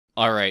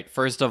Alright,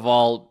 first of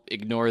all,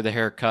 ignore the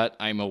haircut.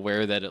 I'm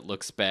aware that it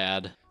looks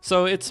bad.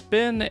 So it's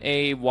been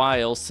a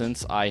while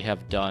since I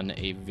have done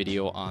a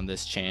video on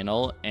this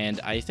channel,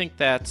 and I think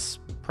that's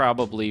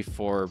probably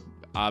for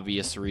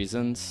obvious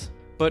reasons.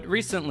 But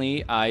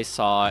recently I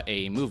saw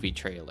a movie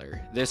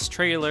trailer. This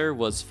trailer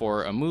was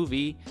for a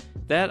movie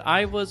that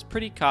I was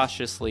pretty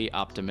cautiously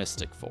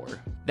optimistic for.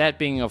 That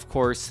being, of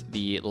course,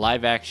 the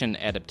live-action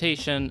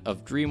adaptation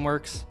of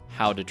Dreamwork's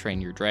How to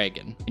Train Your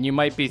Dragon. And you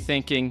might be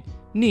thinking,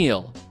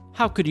 Neil,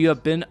 how could you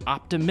have been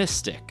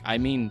optimistic? I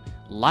mean,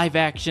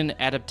 live-action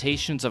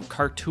adaptations of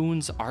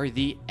cartoons are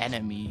the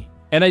enemy.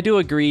 And I do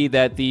agree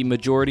that the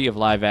majority of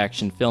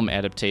live-action film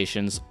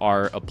adaptations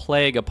are a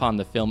plague upon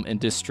the film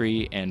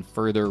industry and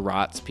further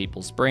rots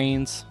people's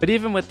brains. But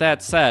even with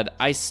that said,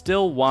 I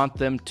still want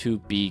them to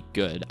be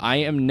good. I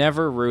am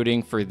never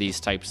rooting for these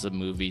types of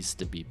movies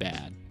to be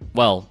bad.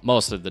 Well,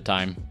 most of the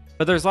time.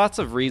 But there's lots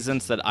of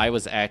reasons that I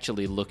was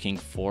actually looking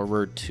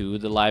forward to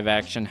the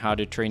live-action How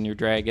to Train Your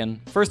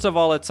Dragon. First of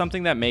all, it's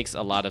something that makes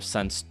a lot of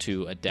sense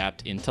to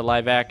adapt into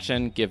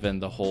live-action, given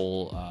the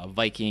whole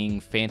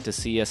Viking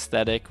fantasy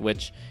aesthetic,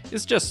 which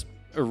is just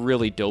a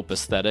really dope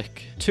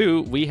aesthetic.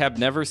 Two, we have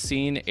never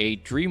seen a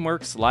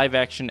DreamWorks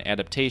live-action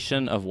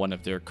adaptation of one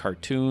of their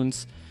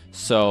cartoons.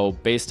 So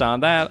based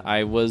on that,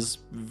 I was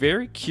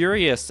very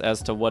curious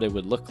as to what it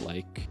would look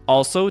like.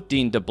 Also,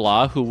 Dean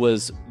DeBlois, who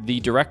was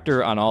the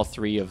director on all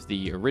three of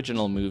the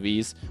original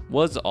movies,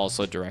 was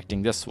also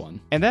directing this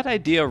one. And that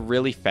idea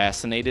really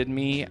fascinated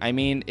me. I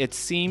mean, it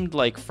seemed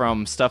like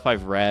from stuff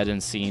I've read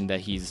and seen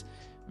that he's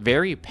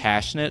very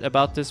passionate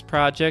about this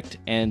project,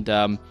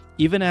 and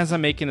even as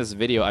I'm making this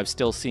video, I've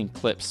still seen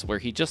clips where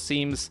he just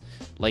seems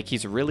like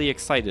he's really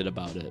excited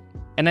about it.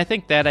 And I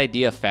think that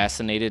idea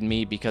fascinated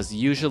me because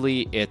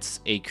usually it's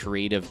a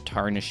creative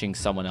tarnishing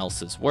someone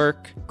else's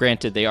work.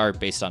 Granted, they are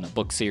based on a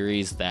book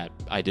series that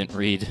I didn't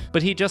read,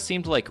 but he just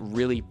seemed like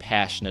really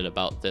passionate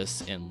about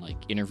this in like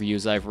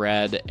interviews I've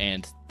read,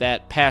 and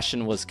that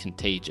passion was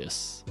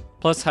contagious.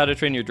 Plus, How to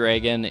Train Your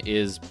Dragon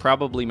is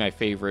probably my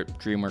favorite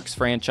DreamWorks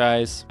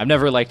franchise. I've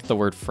never liked the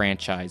word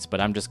franchise,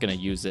 but I'm just gonna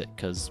use it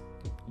because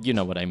you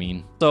know what I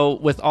mean. So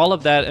with all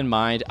of that in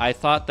mind, I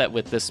thought that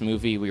with this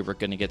movie we were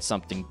going to get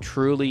something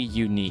truly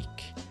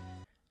unique.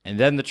 And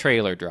then the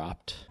trailer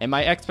dropped. And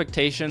my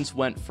expectations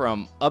went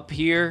from up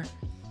here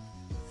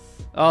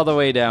all the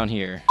way down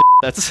here.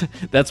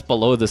 That's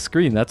below the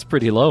screen. That's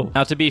pretty low.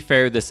 Now, to be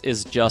fair, this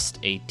is just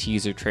a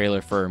teaser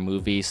trailer for a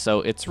movie, so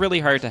it's really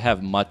hard to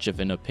have much of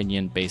an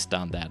opinion based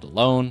on that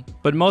alone.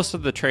 But most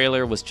of the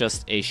trailer was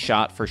just a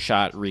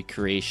shot-for-shot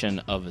recreation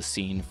of a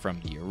scene from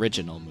the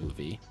original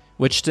movie,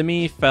 which to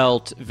me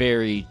felt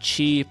very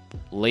cheap,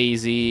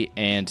 lazy,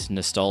 and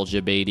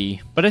nostalgia baity.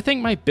 But I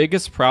think my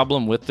biggest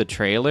problem with the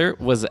trailer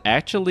was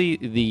actually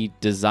the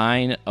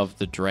design of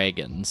the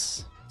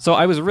dragons. So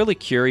I was really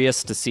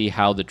curious to see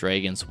how the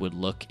dragons would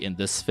look in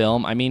this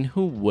film. I mean,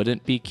 who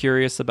wouldn't be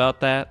curious about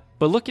that?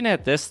 But looking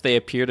at this, they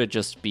appear to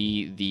just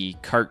be the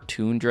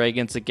cartoon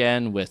dragons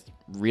again, with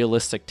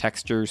realistic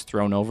textures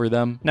thrown over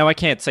them. Now, I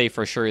can't say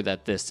for sure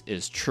that this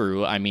is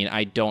true. I mean,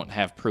 I don't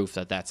have proof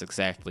that that's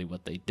exactly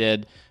what they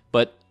did,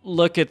 but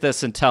look at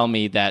this and tell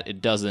me that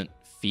it doesn't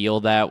feel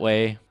that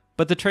way.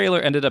 But the trailer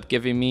ended up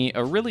giving me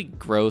a really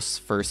gross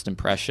first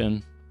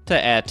impression.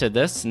 To add to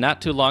this,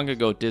 not too long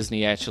ago,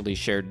 Disney actually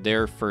shared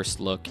their first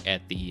look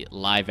at the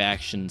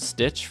live-action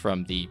Stitch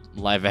from the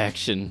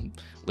live-action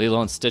Lilo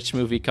and Stitch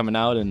movie coming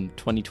out in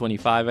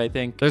 2025, I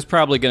think. There's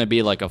probably going to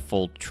be like a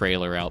full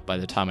trailer out by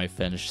the time I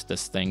finish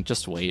this thing.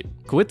 Just wait.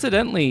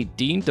 Coincidentally,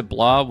 Dean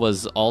DeBlois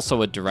was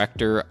also a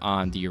director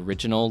on the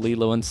original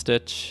Lilo and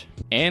Stitch.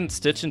 And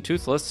Stitch and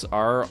Toothless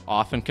are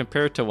often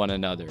compared to one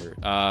another.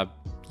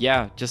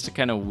 Yeah, just a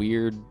kind of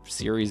weird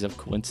series of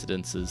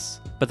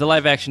coincidences. But the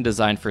live-action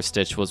design for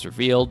Stitch was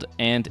revealed,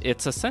 and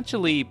it's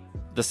essentially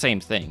the same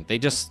thing. They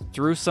just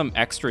threw some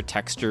extra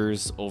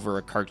textures over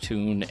a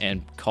cartoon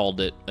and called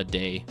it a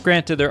day.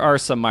 Granted, there are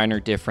some minor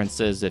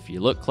differences if you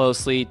look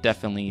closely.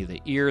 Definitely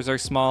the ears are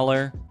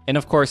smaller. And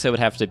of course, it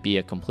would have to be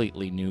a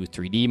completely new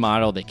 3D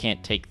model. They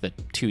can't take the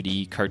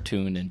 2D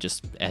cartoon and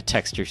just add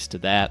textures to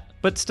that.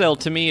 But still,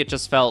 to me, it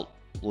just felt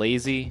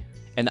lazy.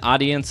 And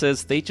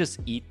audiences, they just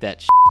eat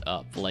that shit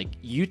up. Like,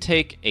 you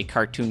take a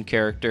cartoon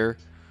character,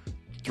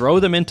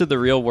 throw them into the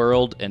real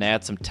world, and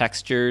add some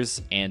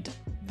textures, and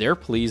they're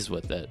pleased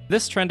with it.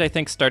 This trend, I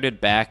think, started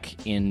back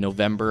in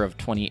November of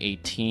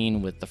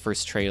 2018 with the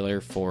first trailer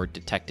for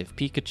Detective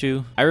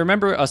Pikachu. I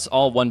remember us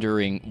all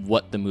wondering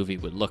what the movie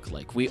would look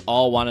like. We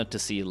all wanted to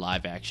see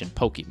live-action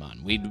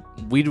Pokemon.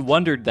 We'd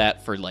wondered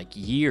that for like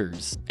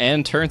years.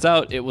 And turns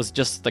out it was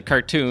just the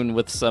cartoon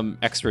with some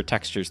extra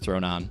textures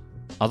thrown on.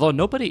 Although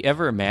nobody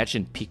ever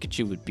imagined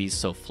Pikachu would be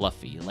so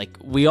fluffy. Like,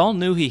 we all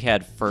knew he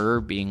had fur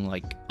being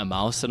like a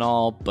mouse and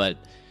all, but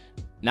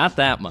not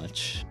that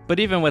much. But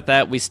even with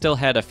that, we still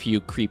had a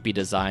few creepy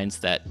designs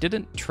that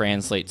didn't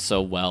translate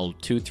so well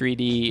to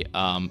 3D.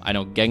 I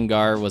know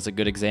Gengar was a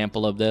good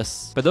example of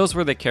this, but those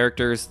were the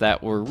characters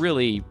that were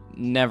really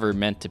never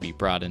meant to be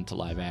brought into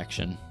live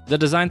action. The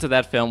designs of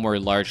that film were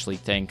largely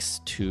thanks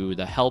to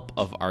the help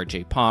of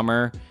R.J.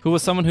 Palmer, who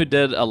was someone who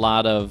did a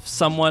lot of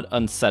somewhat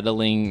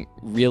unsettling,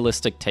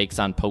 realistic takes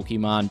on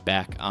Pokemon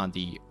back on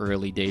the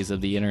early days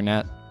of the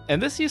internet.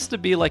 And this used to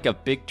be like a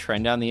big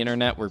trend on the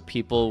internet where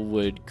people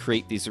would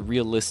create these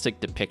realistic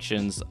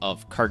depictions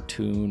of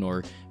cartoon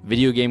or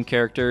video game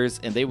characters,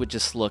 and they would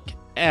just look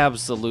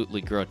absolutely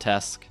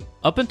grotesque.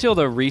 Up until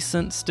the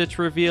recent Stitch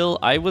reveal,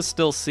 I was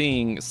still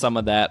seeing some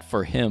of that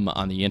for him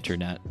on the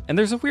internet. And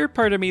there's a weird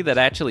part of me that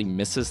actually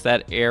misses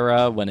that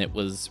era when it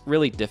was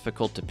really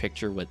difficult to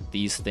picture what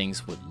these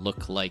things would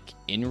look like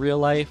in real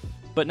life.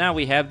 But now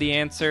we have the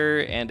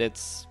answer, and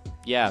it's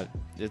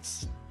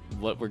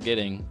what we're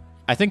getting.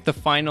 I think the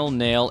final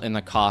nail in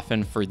the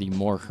coffin for the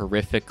more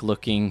horrific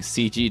looking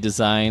CG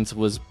designs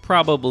was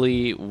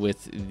probably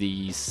with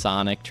the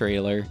Sonic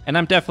trailer. And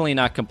I'm definitely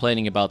not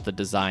complaining about the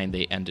design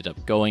they ended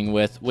up going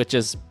with, which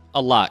is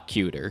a lot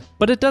cuter.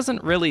 But it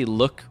doesn't really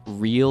look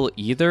real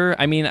either.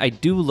 I mean, I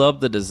do love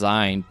the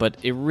design, but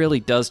it really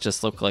does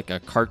just look like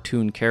a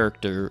cartoon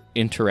character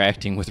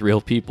interacting with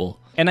real people.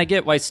 And I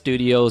get why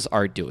studios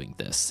are doing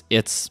this.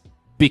 It's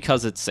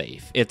because it's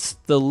safe. It's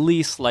the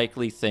least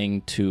likely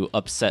thing to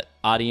upset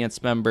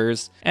audience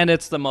members, and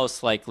it's the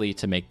most likely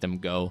to make them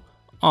go,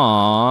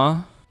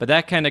 "Aww." But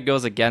that kind of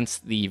goes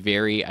against the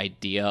very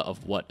idea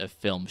of what a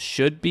film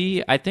should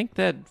be. I think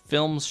that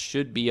films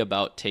should be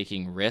about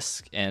taking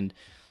risks, and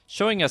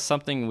showing us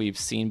something we've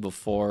seen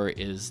before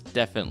is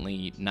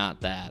definitely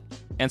not that.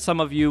 And some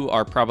of you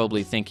are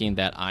probably thinking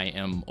that I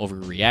am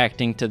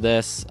overreacting to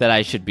this, that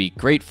I should be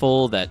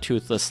grateful that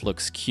Toothless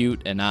looks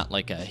cute and not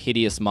like a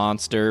hideous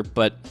monster,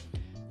 but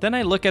then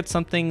I look at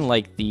something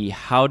like the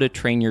How to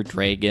Train Your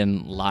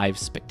Dragon live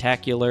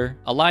spectacular,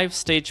 a live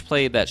stage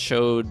play that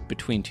showed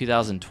between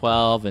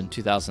 2012 and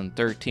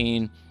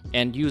 2013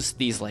 and used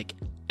these like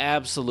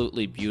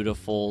absolutely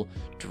beautiful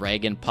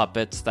dragon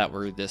puppets that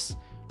were this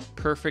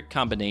perfect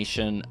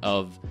combination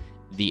of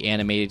the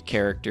animated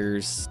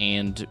characters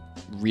and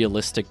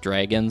realistic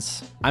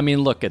dragons. I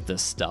mean, look at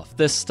this stuff.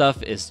 This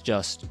stuff is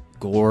just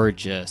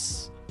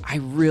gorgeous. I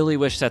really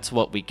wish that's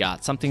what we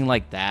got, something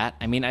like that.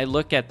 I mean, I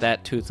look at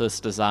that Toothless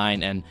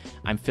design and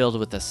I'm filled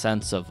with a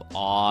sense of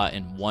awe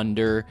and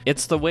wonder.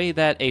 It's the way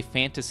that a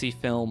fantasy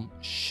film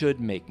should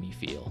make me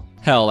feel.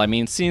 Hell, I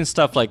mean, seeing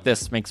stuff like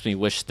this makes me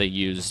wish they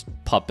used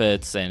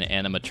puppets and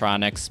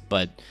animatronics,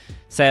 but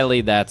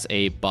sadly, that's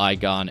a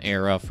bygone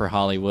era for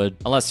Hollywood,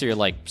 unless you're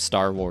like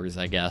Star Wars,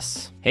 I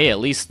guess. Hey, at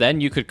least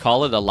then you could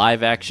call it a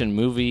live-action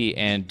movie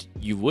and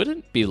you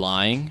wouldn't be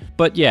lying.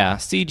 But yeah,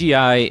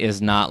 CGI is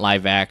not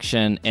live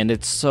action, and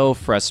it's so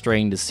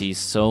frustrating to see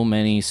so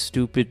many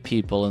stupid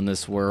people in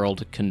this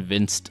world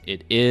convinced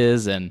it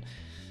is and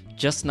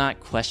just not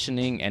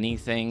questioning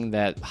anything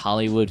that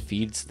Hollywood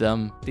feeds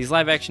them. These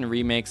live-action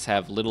remakes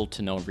have little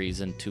to no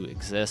reason to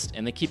exist,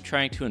 and they keep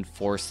trying to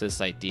enforce this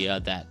idea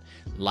that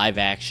live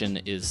action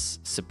is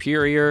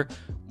superior,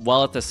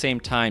 while at the same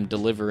time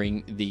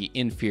delivering the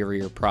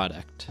inferior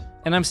product.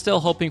 And I'm still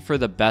hoping for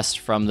the best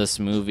from this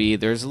movie.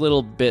 There's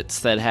little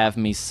bits that have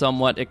me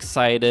somewhat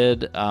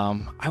excited.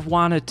 I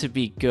want it to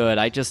be good.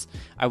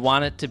 I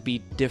want it to be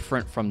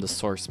different from the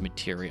source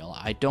material.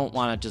 I don't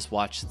want to just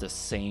watch the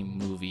same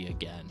movie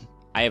again.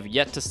 I have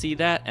yet to see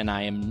that, and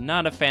I am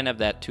not a fan of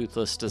that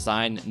Toothless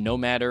design, no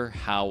matter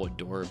how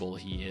adorable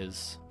he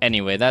is.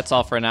 Anyway, that's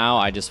all for now.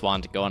 I just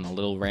wanted to go on a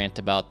little rant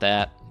about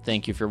that.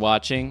 Thank you for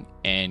watching,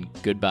 and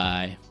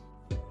goodbye.